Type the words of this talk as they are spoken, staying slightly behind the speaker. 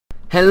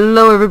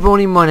Hello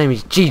everybody, my name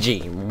is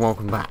Gigi and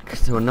welcome back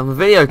to another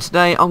video.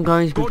 Today I'm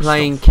going to be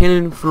playing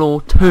Killing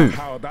Floor 2.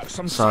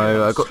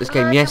 So I got this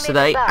game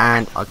yesterday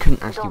and I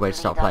couldn't actually wait to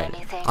start playing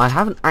it. I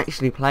haven't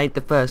actually played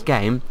the first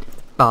game,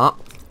 but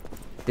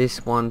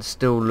this one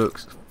still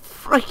looks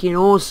freaking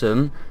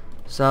awesome.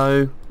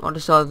 So I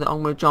decided that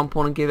I'm going to jump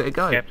on and give it a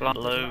go.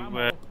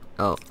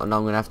 Oh, and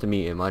I'm going to have to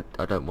mute him. I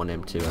don't want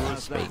him to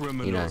speak,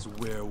 you know.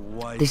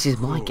 This is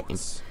my game.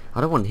 I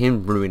don't want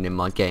him ruining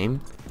my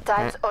game.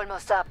 Time's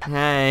almost up.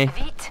 Hey.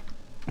 Vite.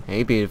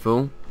 Hey,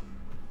 beautiful.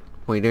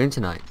 What are you doing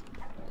tonight?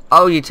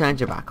 Oh, you turned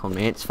your back on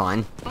me. It's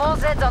fine. More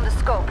Zeds on the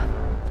scope.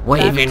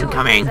 Wave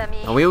incoming.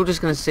 Are we all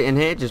just going to sit in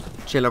here, just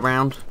chill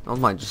around? I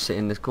might just sit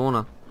in this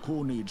corner.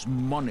 Who needs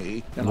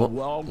money in a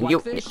world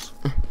like this?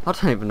 I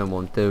don't even know what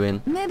I'm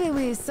doing. Maybe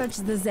we search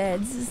the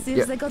Zeds, see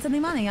if they got any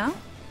money, huh?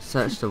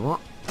 Search the what?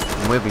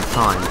 And we'll be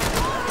fine.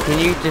 Can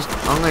you just...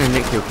 I'm going to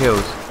nick your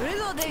kills.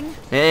 Reloading.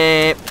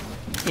 Yep.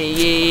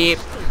 Yep.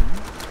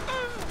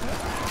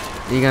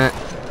 Are you gonna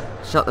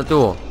shut the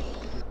door?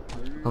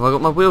 Have I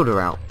got my welder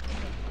out?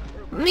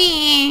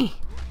 Me.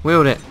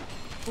 Weld it.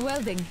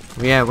 Welding.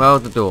 Yeah,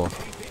 weld the door.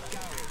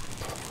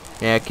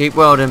 Yeah, keep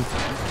welding.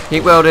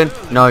 Keep welding.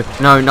 No,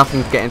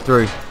 nothing's getting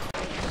through.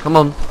 Come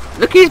on.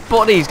 Look at his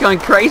body, he's going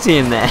crazy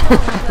in there.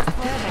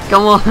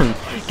 Come on.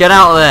 Get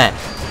out of there.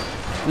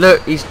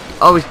 Look, he's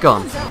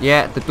gone.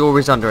 Yeah, the door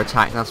is under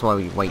attack, that's why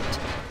we wait.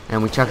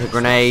 And we chuck a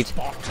grenade.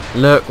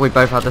 Look, we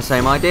both had the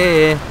same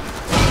idea.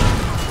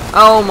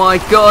 Oh my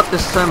god,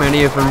 there's so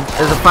many of them.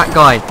 There's a fat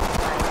guy.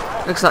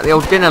 Looks like the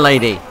old dinner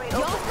lady.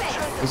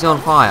 He's on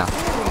fire.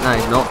 No,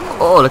 he's not.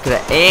 Oh, look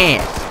at that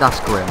ass.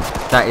 That's grim.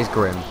 That is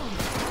grim.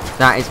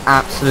 That is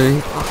absolutely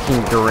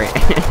fucking grim.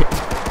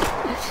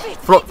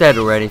 Flop dead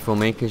already for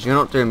me, because you're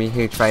not doing me a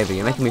huge favour.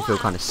 You're making me feel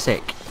kind of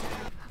sick.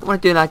 I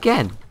want to do that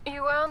again.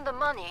 You earned the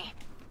money.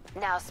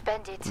 Now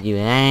spend it. You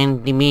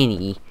earned the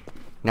money.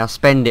 Now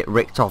spend it,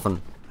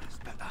 Richtofen.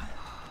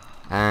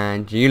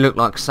 And you look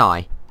like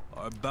Psy.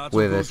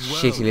 With a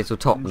shitty little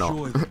top knot.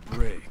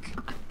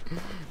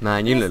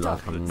 Man, you look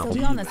like a knot.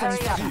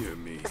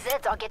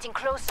 Zeds are getting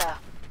closer.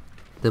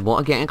 The what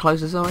are getting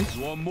closer, sorry?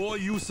 You're more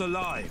use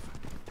alive.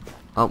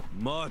 Oh.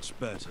 Much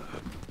better.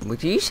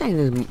 What are you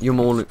saying you're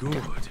more...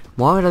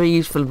 Why would I be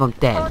useful if I'm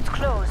dead? Port's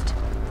closed.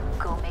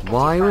 Go make a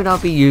Why would I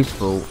difference. be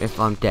useful if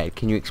I'm dead?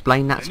 Can you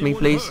explain that to me,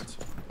 please?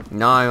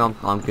 No,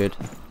 I'm good.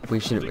 We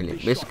shouldn't really...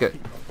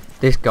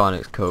 This guy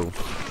looks cool.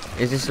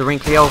 Is this a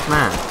wrinkly old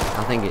man?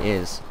 I think it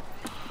is.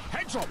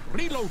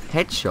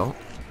 Headshot?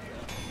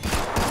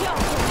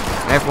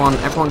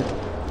 Everyone...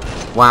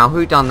 Wow,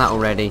 who done that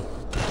already?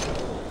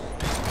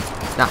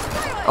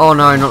 Oh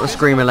no, not the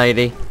screamer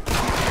lady.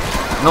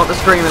 Not the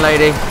screamer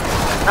lady.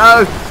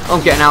 No!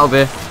 I'm getting out of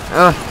here.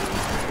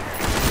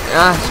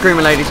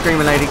 Screamer lady,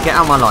 get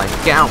out of my life.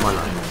 Get out of my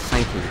life.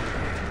 Thank you.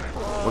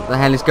 What the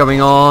hell is going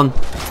on?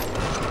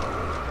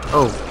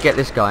 Oh, get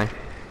this guy.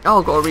 Oh,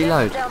 I've got to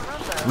reload.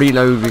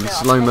 Reload in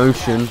slow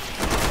motion.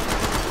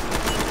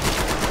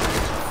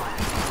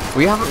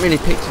 We haven't really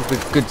picked up a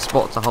good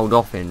spot to hold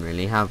off in,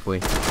 really, have we?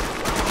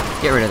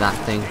 Get rid of that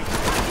thing.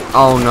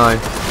 Oh no.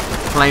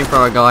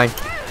 Flamethrower guy.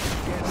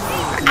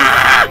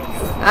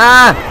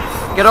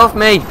 Ah! Get off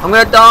me! I'm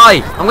gonna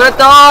die! I'm gonna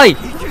die!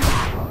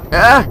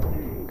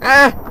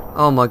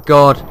 Oh my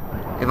god.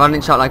 If I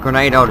didn't shot that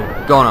grenade, I would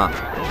have gone up.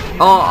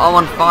 Oh, I'm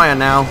on fire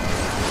now.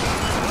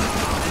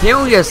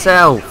 Heal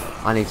yourself!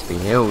 I need to be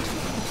healed.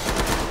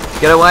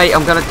 Get away!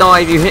 I'm gonna die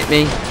if you hit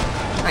me.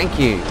 Thank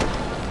you.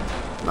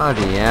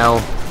 Bloody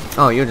hell.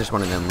 Oh, you're just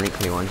one of them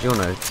wrinkly ones. You're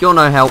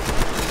no help.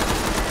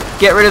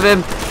 Get rid of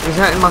him. He's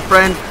hurting my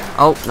friend.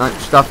 Oh, no,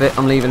 stuff it.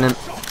 I'm leaving him.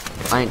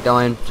 I ain't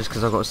dying just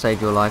because I've got to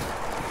save your life.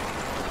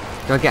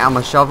 Do I get out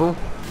my shovel?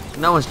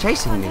 No one's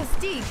chasing me.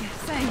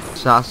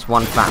 So that's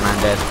one fat man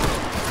dead.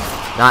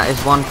 That is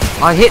one.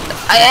 I hit.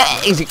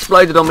 He's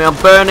exploded on me. I'm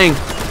burning.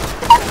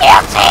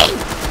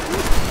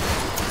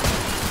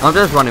 I'm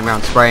just running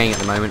around spraying at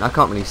the moment. I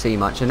can't really see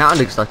much. And now it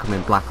looks like I'm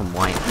in black and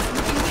white.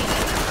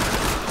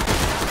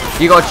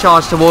 You got to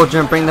charge towards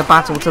them and bring the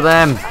battle to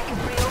them.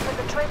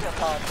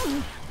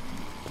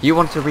 You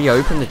want to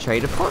reopen the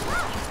trader pod?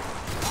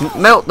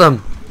 Melt them.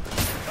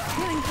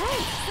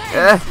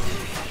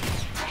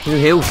 Who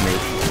healed me?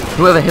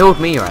 Whoever healed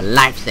me, you're a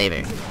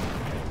lifesaver.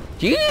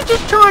 Do you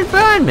just try and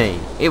burn me?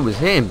 It was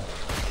him.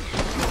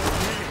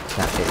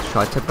 That bitch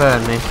tried to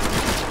burn me.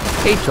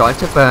 He tried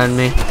to burn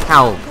me.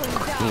 How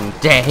fucking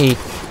dare he?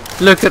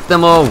 Look at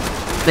them all.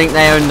 Think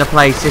they own the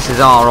place. This is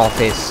our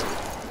office.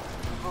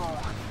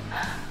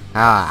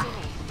 Ah.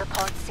 The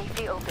pod's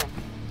safely open.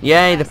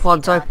 Yay, the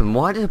pod's open.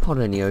 Why does the pod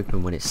only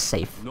open when it's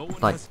safe?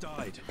 Like,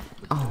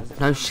 oh,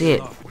 no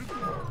shit.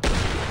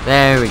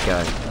 There we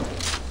go.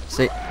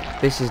 See,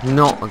 this is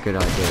not a good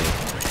idea.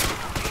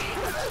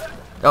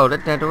 Oh, they're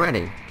dead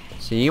already.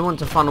 So you want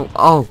to funnel...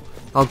 Oh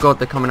god,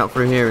 they're coming up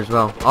through here as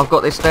well. I've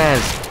got the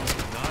stairs.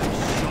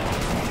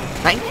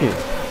 Thank you.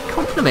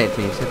 Compliment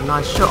me. Said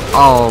nice shot.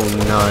 Oh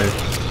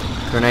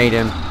no. Grenade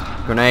him.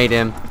 Grenade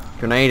him.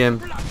 Grenade him.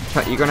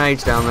 Chuck your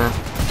grenades down there.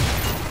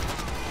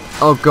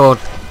 Oh god.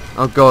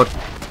 Oh god.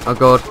 Oh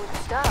god. Good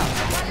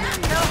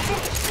stuff. Now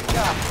finish the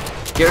job.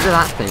 Get rid of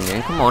that thing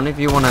then. Come on, if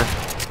you wanna.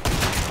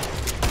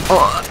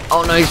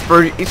 Oh no, he's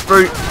through. He's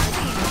through.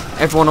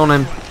 Everyone on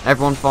him.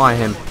 Everyone fire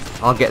him.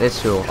 I'll get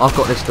this door. I've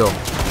got this door.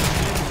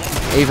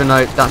 Even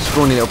though that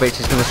scrawny little bitch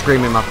is gonna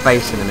scream in my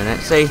face in a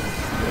minute. See?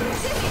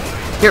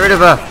 Get rid of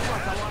her.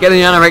 Get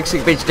the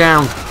anorexic bitch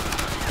down.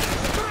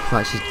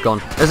 Right, she's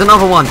gone. There's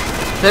another one.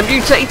 They're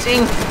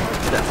mutating.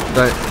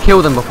 Don't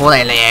kill them before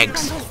they lay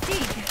eggs.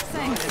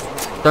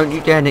 Don't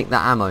you dare nick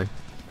that ammo,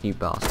 you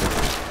bastard.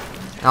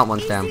 That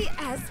one's down.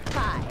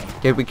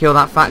 Did we kill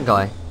that fat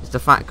guy? Is the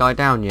fat guy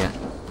down yet?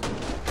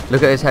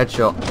 Look at his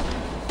headshot.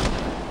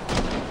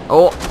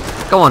 Oh,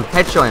 go on,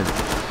 headshot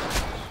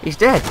him. He's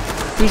dead.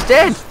 He's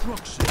dead.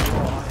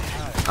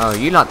 Oh,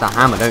 you like the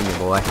hammer, don't you,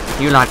 boy?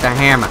 You like the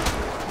hammer.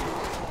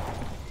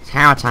 It's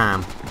hammer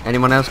time.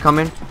 Anyone else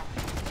coming?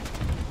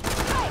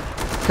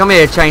 Come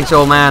here,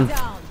 chainsaw man.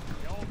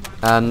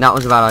 That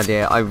was a bad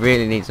idea. I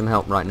really need some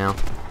help right now.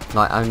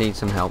 Like, I need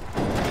some help.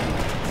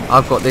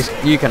 I've got this.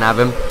 You can have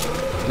him.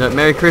 Look,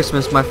 Merry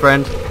Christmas, my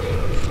friend.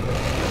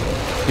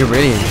 You're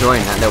really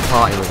enjoying that little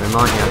party with him,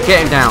 aren't you?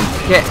 Get him down.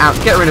 Get out.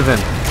 Get rid of him.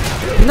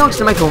 He likes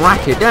to make a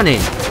racket, doesn't he?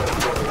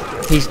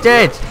 He's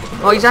dead.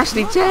 Oh, he's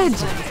actually dead.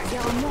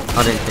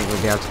 I didn't think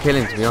we'd be able to kill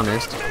him, to be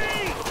honest.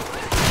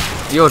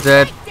 You're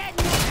dead.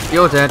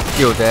 You're dead.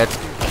 You're dead.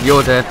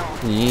 You're dead.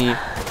 Yeah.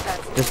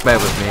 Just bear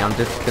with me. I'm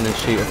just going to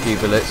shoot a few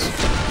bullets.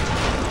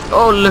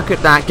 Oh, look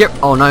at that.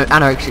 Oh, no.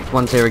 Anorexic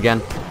one's here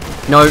again.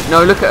 No,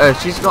 no, look at her.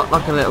 She's got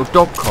like a little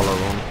dog collar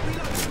on.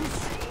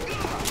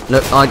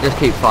 Look, I just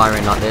keep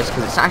firing like this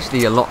because it's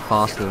actually a lot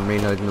faster than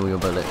reloading all your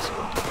bullets.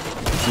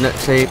 Look,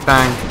 see,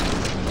 bang.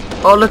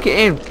 Oh, look at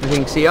him. He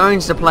thinks he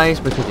owns the place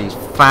because he's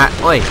fat.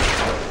 Oi,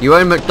 you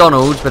own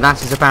McDonald's, but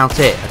that is about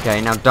it. Okay,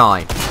 now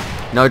die.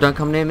 No, don't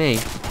come near me.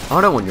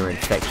 I don't want your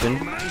infection.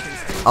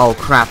 Oh,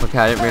 crap. Okay,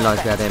 I didn't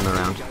realise we had him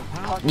around.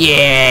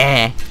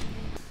 Yeah!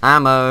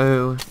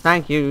 Ammo.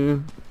 Thank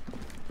you.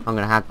 I'm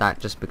going to have that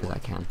just because I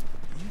can.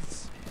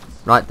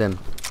 Right then.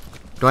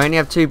 Do I only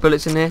have 2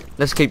 bullets in here?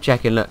 Let's keep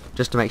checking, look.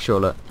 Just to make sure,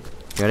 look.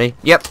 You ready?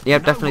 Yep,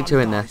 definitely 2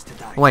 in there.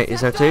 Oh, wait,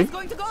 is there 2?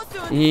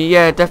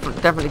 Yeah,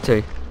 definitely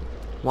 2.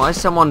 Why has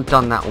someone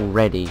done that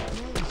already?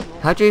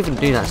 How do you even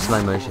do that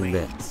slow motion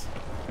bit?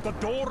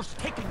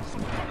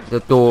 The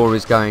door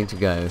is going to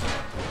go.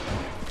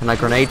 Can I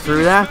grenade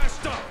through there?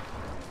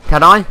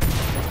 Can I?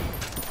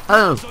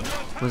 Oh,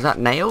 was that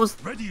nails?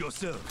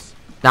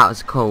 That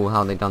was cool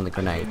how they done the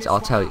grenades. I'll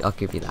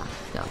give you that.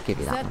 Yeah, I'll give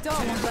you that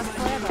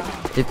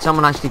one. Did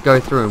someone actually go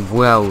through and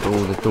weld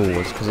all the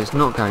doors? Because it's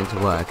not going to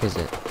work, is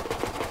it?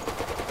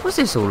 What's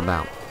this all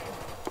about?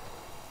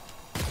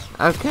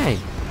 Okay.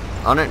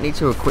 I don't need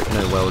to equip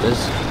no welders.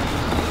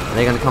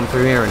 They're going to come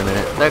through here in a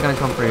minute. They're going to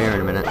come through here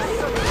in a minute.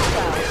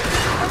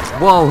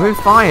 Whoa, who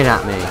fired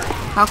at me?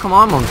 How come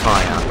I'm on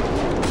fire?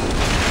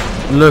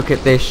 Look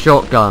at this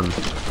shotgun.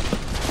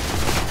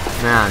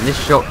 Man, this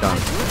shotgun.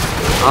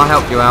 I'll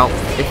help you out.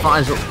 It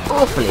fires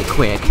awfully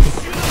quick.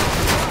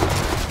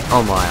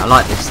 Oh my, I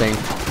like this thing.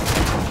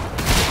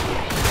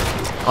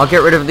 I'll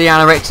get rid of the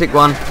anorexic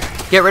one.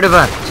 Get rid of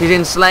her. She's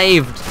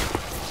enslaved.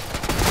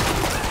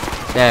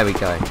 There we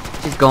go.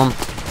 She's gone.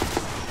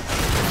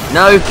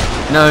 No,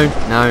 no,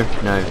 no,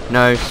 no,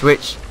 no.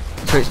 Switch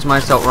to my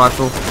assault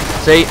rifle.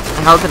 See,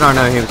 how did I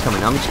know he was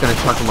coming? I'm just going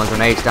to chuck all my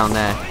grenades down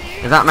there.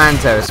 If that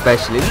man's there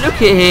especially.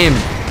 Look at him.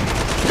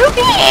 Look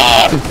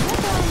at him.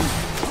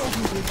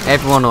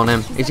 Everyone on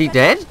him. Is he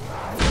dead?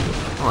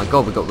 Oh my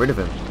god, we got rid of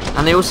him.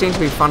 And they all seem to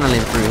be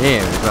funneling through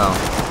here as well,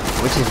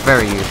 which is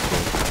very useful.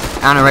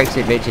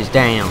 Anorexic bitch is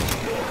down.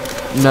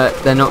 No,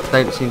 they're not.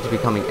 They don't seem to be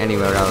coming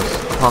anywhere else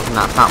apart from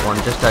that fat one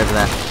just over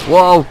there.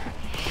 Whoa!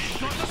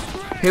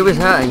 Who is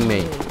hurting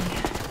me?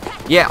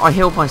 Yeah, I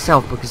healed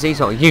myself because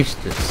these are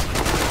useless.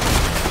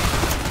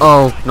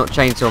 Oh, not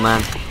chainsaw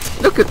man.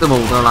 Look at them all.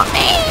 They're like.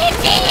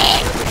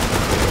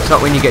 It's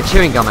like when you get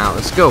chewing gum out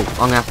of school.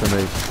 I'm gonna have to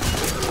move.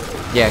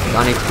 Yeah, because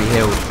I need to be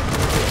healed.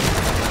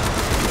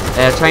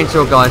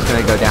 Chainsaw guy's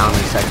going to go down in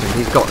a second.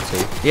 He's got to.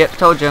 Yep,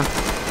 told you.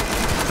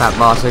 That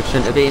bastard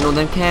shouldn't have eaten all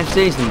them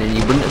KFCs and then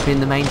you wouldn't have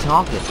been the main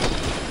target.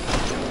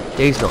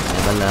 These lot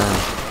never learn.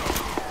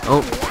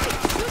 Oh.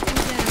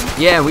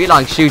 Yeah, we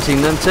like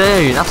shooting them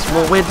too. That's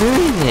what we're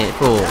doing it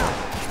for.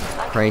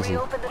 Crazy.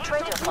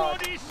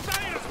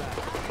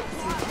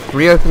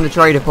 Reopen the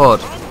trader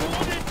pod.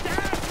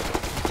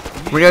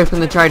 Reopen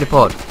the trader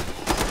pod.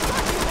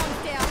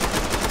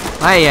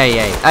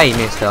 Hey,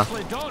 mister.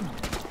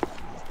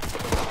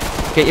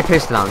 Get your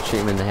pistol out and shoot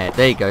him in the head.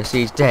 There you go,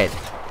 see he's dead.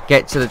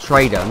 Get to the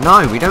trader.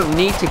 No, we don't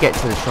need to get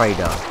to the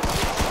trader.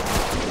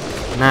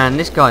 Man,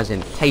 this guy's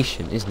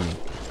impatient, isn't he?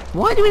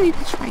 Why do we need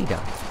the trader?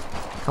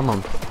 Come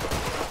on.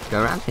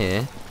 Go around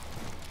here.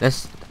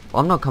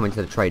 I'm not coming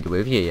to the trader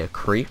with you, you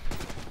creep.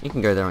 You can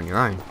go there on your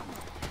own.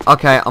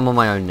 Okay, I'm on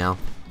my own now.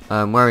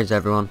 Where is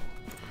everyone?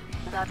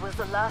 That was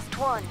the last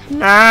one.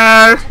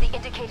 No! To the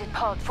indicated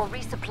pod for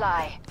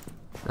resupply.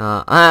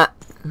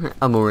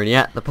 I'm already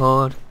at the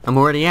pod. I'm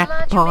already at the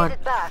Glad you made pod.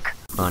 it back.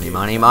 Money,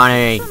 money,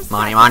 money.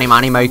 Money, money,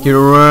 money, make it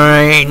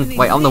rain.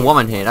 Wait, I'm the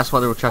woman here. That's why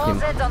they were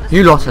chucking.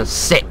 You lot are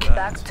sick.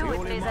 Back to it,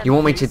 please. You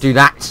want me to do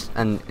that?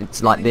 And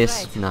it's like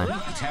this? No.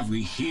 What have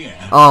we here?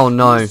 Oh,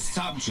 no.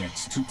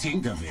 Subjects to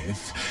tinker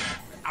with.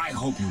 I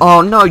hope you.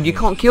 Oh, no, you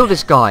can't kill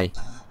this guy.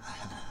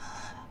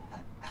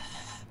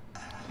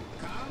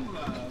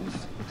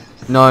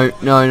 No,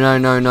 no, no,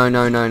 no, no,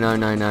 no, no, no,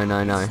 no, no,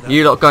 no, no.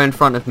 You lot go in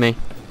front of me.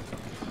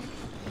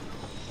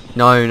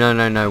 No, no,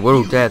 no, no. We're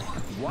all dead.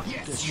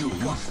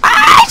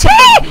 Ah,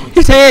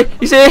 he's here!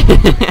 He's here!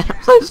 He's here!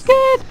 I'm so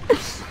scared.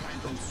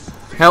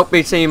 Help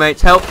me,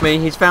 teammates. Help me.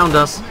 He's found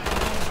us.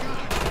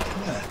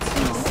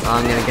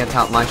 I'm gonna get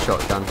out my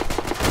shotgun.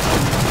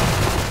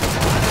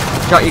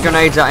 Chuck your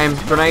grenades at him.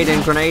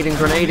 Grenading, grenading,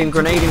 grenading,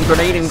 grenading,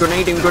 grenading,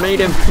 grenading,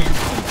 grenading.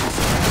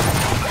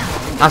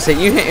 That's it.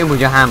 You hit him with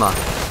your hammer.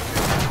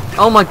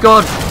 Oh my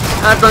god!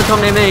 Don't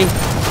come near me!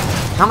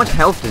 How much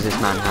health does this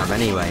man have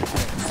anyway?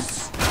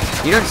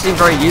 You don't seem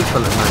very useful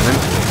at the moment.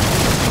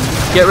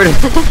 Get rid of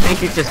him.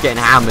 He's just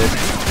getting hammered.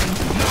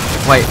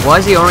 Wait, why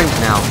is he orange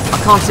now? I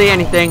can't see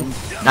anything.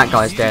 That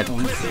guy's dead.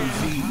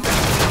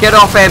 Get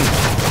off him!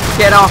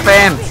 Get off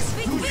him!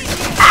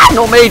 Ah,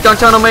 not me! Don't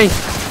turn on me!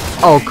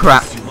 Oh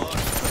crap.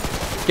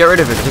 Get rid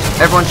of him.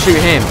 Just everyone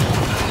shoot him.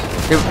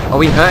 Are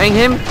we hurting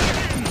him?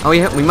 Oh,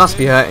 we must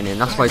be hurting him.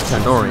 That's why he's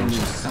turned orange.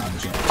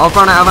 I've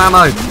run out of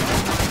ammo.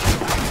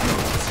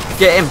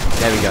 Get him.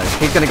 There we go.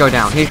 He's going to go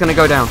down. He's going to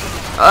go down.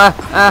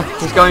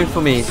 He's going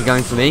for me. Is he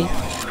going for me?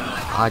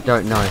 I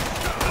don't know.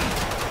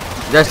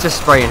 Let's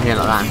just spray in here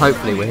like that and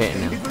hopefully we're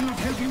hitting him.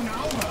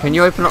 Can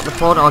you open up the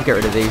pod? I'll get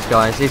rid of these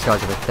guys. These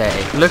guys are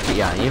pathetic. Look at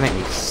you. You make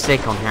me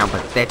sick on how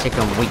pathetic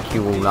and weak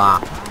you all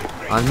are.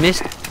 I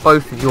missed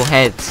both of your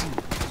heads.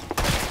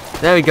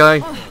 There we go.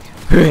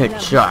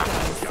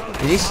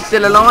 Is he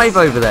still alive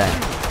over there?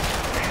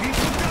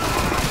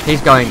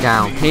 He's going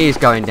down. He is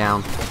going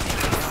down.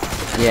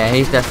 Yeah,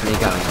 he's definitely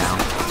going down.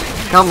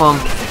 Come on.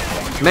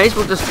 You may as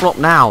well just flop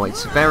now.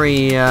 It's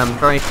very,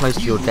 very close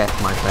to your death,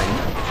 my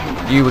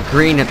friend. You were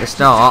green at the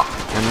start,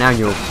 and now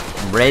you're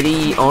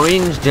ready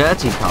orange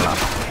dirty colour.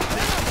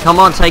 Come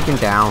on, take him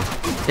down.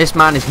 This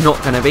man is not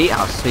going to beat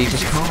us, so you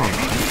just can't.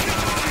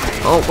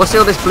 Oh, what's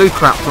all this blue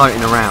crap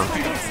floating around?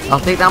 I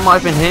think that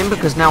might have been him,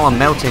 because now I'm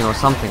melting or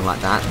something like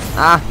that.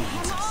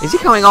 Is he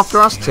coming after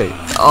us too?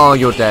 Oh,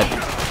 you're dead.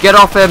 Get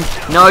off him!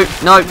 No,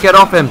 no, get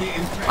off him!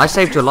 I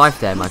saved your life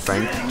there, my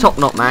friend. Top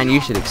knot, man.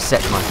 You should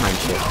accept my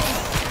friendship.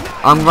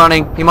 I'm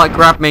running. He might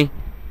grab me.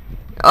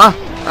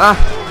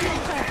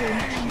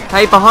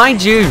 Hey,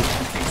 behind you!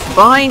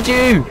 Behind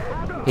you!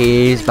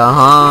 He's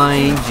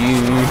behind you.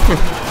 I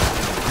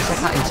said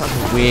that in such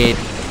a weird,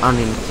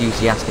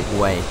 unenthusiastic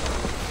way.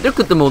 Look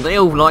at them all. They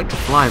all like to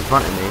fly in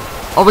front of me.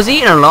 Oh, was he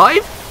eaten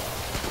alive?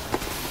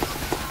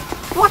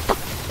 What the?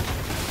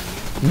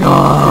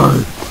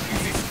 No!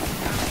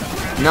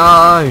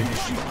 No!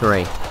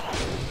 3.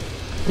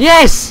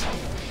 Yes!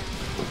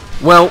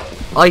 Well,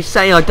 I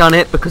say I done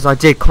it because I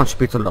did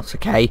contribute a lot,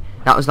 okay?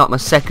 That was like my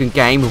second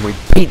game and we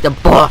beat the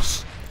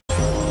boss.